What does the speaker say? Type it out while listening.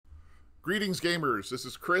Greetings, gamers. This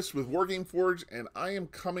is Chris with Wargame Forge, and I am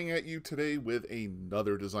coming at you today with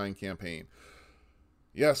another design campaign.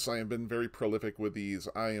 Yes, I have been very prolific with these.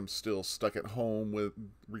 I am still stuck at home with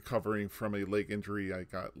recovering from a leg injury I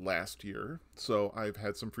got last year, so I've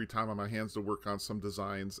had some free time on my hands to work on some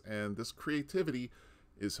designs, and this creativity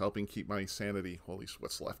is helping keep my sanity, well, at least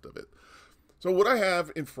what's left of it. So what I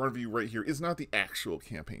have in front of you right here is not the actual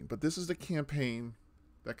campaign, but this is the campaign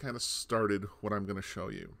that kind of started what I'm going to show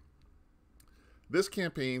you. This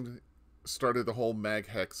campaign started the whole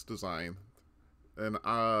Maghex design, and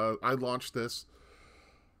I launched this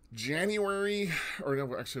January, or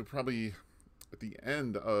no, actually probably at the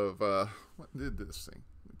end of, what did this thing?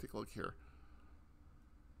 Let me take a look here.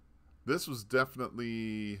 This was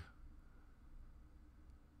definitely,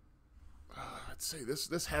 I'd say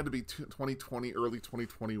this had to be 2020, early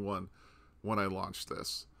 2021 when I launched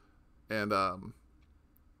this. And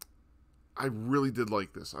I really did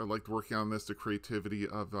like this. I liked working on this, the creativity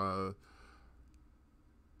of the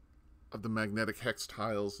magnetic hex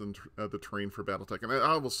tiles and the terrain for Battletech. And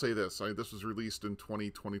I will say this: this was released in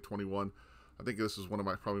 2021. I think this is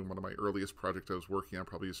probably one of my earliest projects I was working on,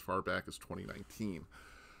 probably as far back as 2019.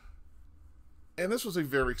 And this was a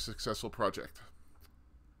very successful project,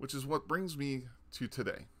 which is what brings me to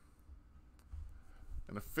today.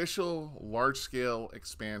 An official large-scale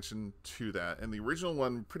expansion to that. And the original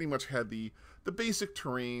one pretty much had the basic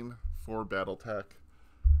terrain for Battletech.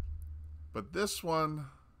 But this one,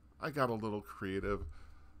 I got a little creative.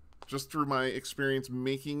 Just through my experience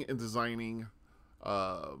making and designing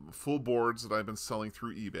full boards that I've been selling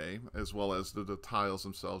through eBay, as well as the tiles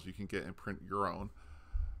themselves you can get and print your own.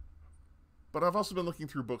 But I've also been looking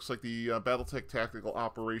through books like the Battletech Tactical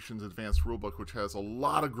Operations Advanced Rulebook, which has a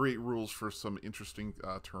lot of great rules for some interesting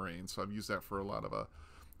terrain. So I've used that for a lot of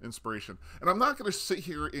inspiration. And I'm not going to sit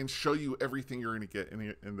here and show you everything you're going to get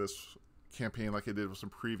in this campaign like I did with some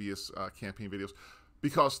previous campaign videos,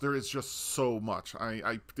 because there is just so much.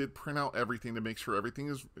 I did print out everything to make sure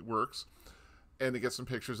everything works, and to get some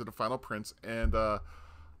pictures of the final prints. And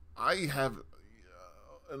I have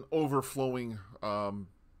an overflowing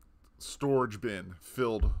storage bin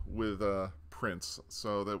filled with prints,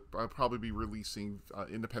 so that I'll probably be releasing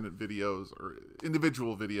independent videos or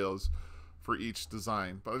individual videos for each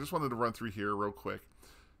design. But I just wanted to run through here real quick.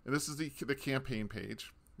 And this is the campaign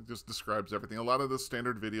page. It just describes everything. A lot of the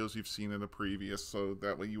standard videos you've seen in the previous, so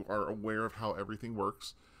that way you are aware of how everything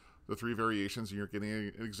works. The three variations, and you're getting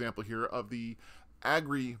an example here of the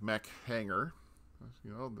Agri-Mech Hangar.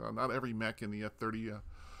 You know, not every mech in the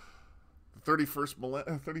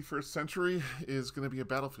 31st century is going to be a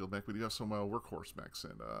battlefield mech. We do have some workhorse mechs,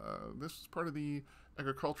 and this is part of the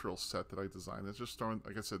agricultural set that I designed. It's just throwing,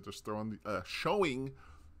 like I said, showing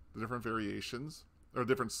the different variations or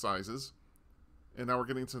different sizes. And now we're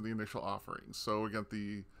getting to the initial offerings. So we got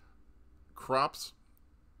the crops,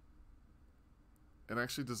 and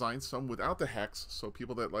actually designed some without the hex. So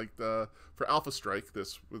people that like for Alpha Strike,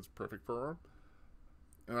 this was perfect for them.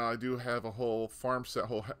 And I do have a whole farm set,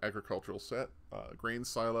 whole agricultural set, grain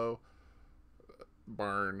silo,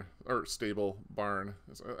 barn, or stable, barn.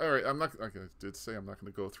 All right, I did say I'm not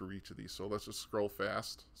going to go through each of these, so let's just scroll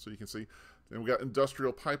fast so you can see. Then we got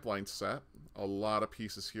industrial pipeline set, a lot of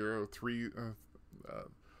pieces here,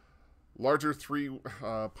 larger three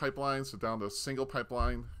pipelines, so down to a single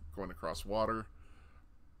pipeline going across water,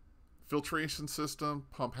 filtration system,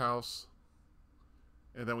 pump house.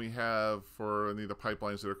 And then we have for any of the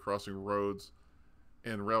pipelines that are crossing roads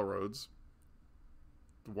and railroads,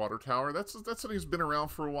 the water tower. That's something that's been around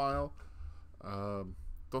for a while.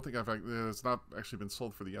 Don't think it's not actually been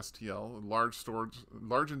sold for the STL.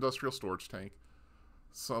 Large industrial storage tank.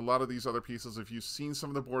 So a lot of these other pieces, if you've seen some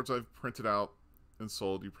of the boards I've printed out and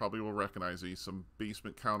sold, you probably will recognize these. Some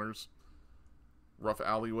basement counters, rough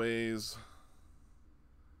alleyways.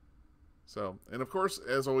 So, and of course,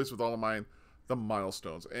 as always with all of mine, the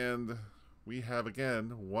milestones. And we have,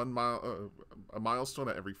 again, a milestone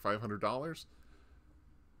at every $500.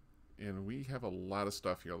 And we have a lot of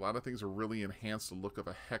stuff here. A lot of things are really enhanced the look of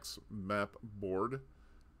a hex map board.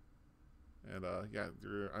 And yeah,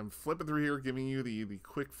 I'm flipping through here, giving you the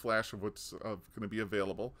quick flash of what's going to be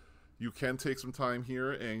available. You can take some time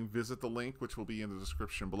here and visit the link, which will be in the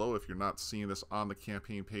description below if you're not seeing this on the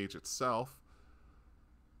campaign page itself.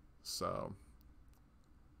 So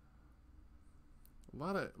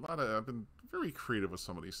I've been very creative with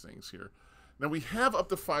some of these things here. Now we have up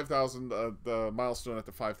to 5,000, the milestone at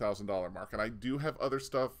the $5,000 mark, and I do have other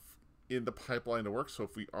stuff in the pipeline to work. So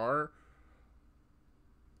if we are,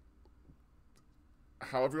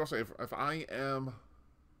 however you want to say, if I am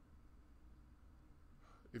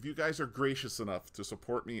if you guys are gracious enough to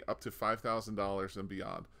support me up to $5,000 and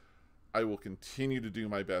beyond, I will continue to do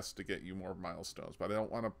my best to get you more milestones. But I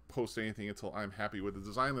don't want to post anything until I'm happy with the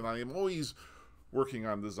design, and I am always working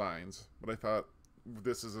on designs. But I thought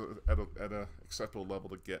this is at a acceptable level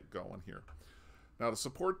to get going here. Now the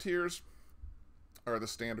support tiers are the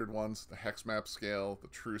standard ones: the hex map scale, the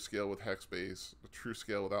true scale with hex base, the true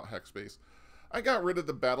scale without hex base. I got rid of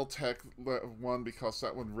the Battletech one because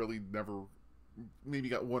that one really never, maybe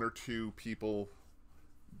got 1 or 2 people,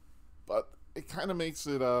 but it kind of makes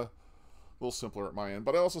it a little simpler at my end.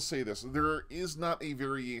 But I also say this: there is not a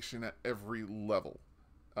variation at every level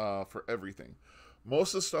for everything.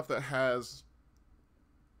 Most of the stuff that has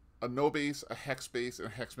a no base, a hex base, and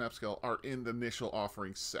a hex map scale are in the initial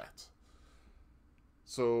offering set.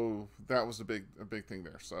 So that was a big thing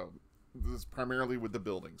there. So this is primarily with the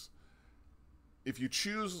buildings. If you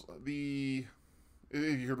choose the,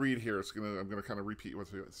 you can read here. I'm gonna kind of repeat what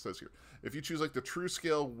it says here. If you choose like the true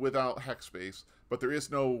scale without hex base, but there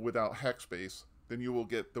is no without hex base, then you will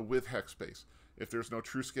get the with hex base. If there's no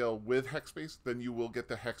true scale with hex base, then you will get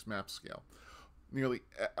the hex map scale. Nearly,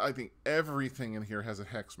 I think everything in here has a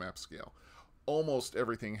hex map scale. Almost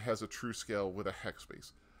everything has a true scale with a hex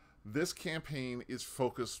base. This campaign is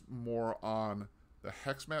focused more on the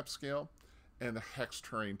hex map scale and the hex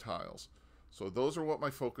terrain tiles. So those are what my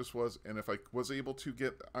focus was, and if I was able to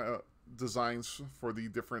get designs for the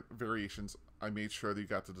different variations, I made sure that you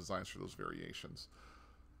got the designs for those variations.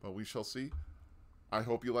 But we shall see. I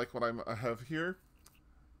hope you like what I have here.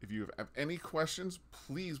 If you have any questions,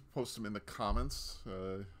 please post them in the comments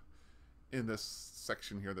in this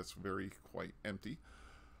section here that's quite empty.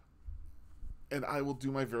 And I will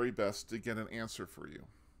do my very best to get an answer for you.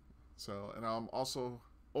 So, and I'm also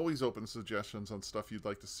always open to suggestions on stuff you'd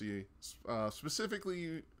like to see,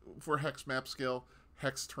 specifically for hex map scale,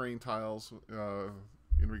 hex terrain tiles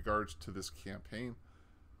in regards to this campaign.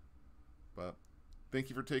 But thank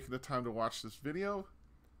you for taking the time to watch this video.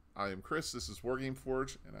 I am Chris, this is Wargame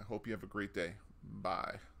Forge, and I hope you have a great day.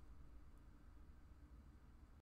 Bye.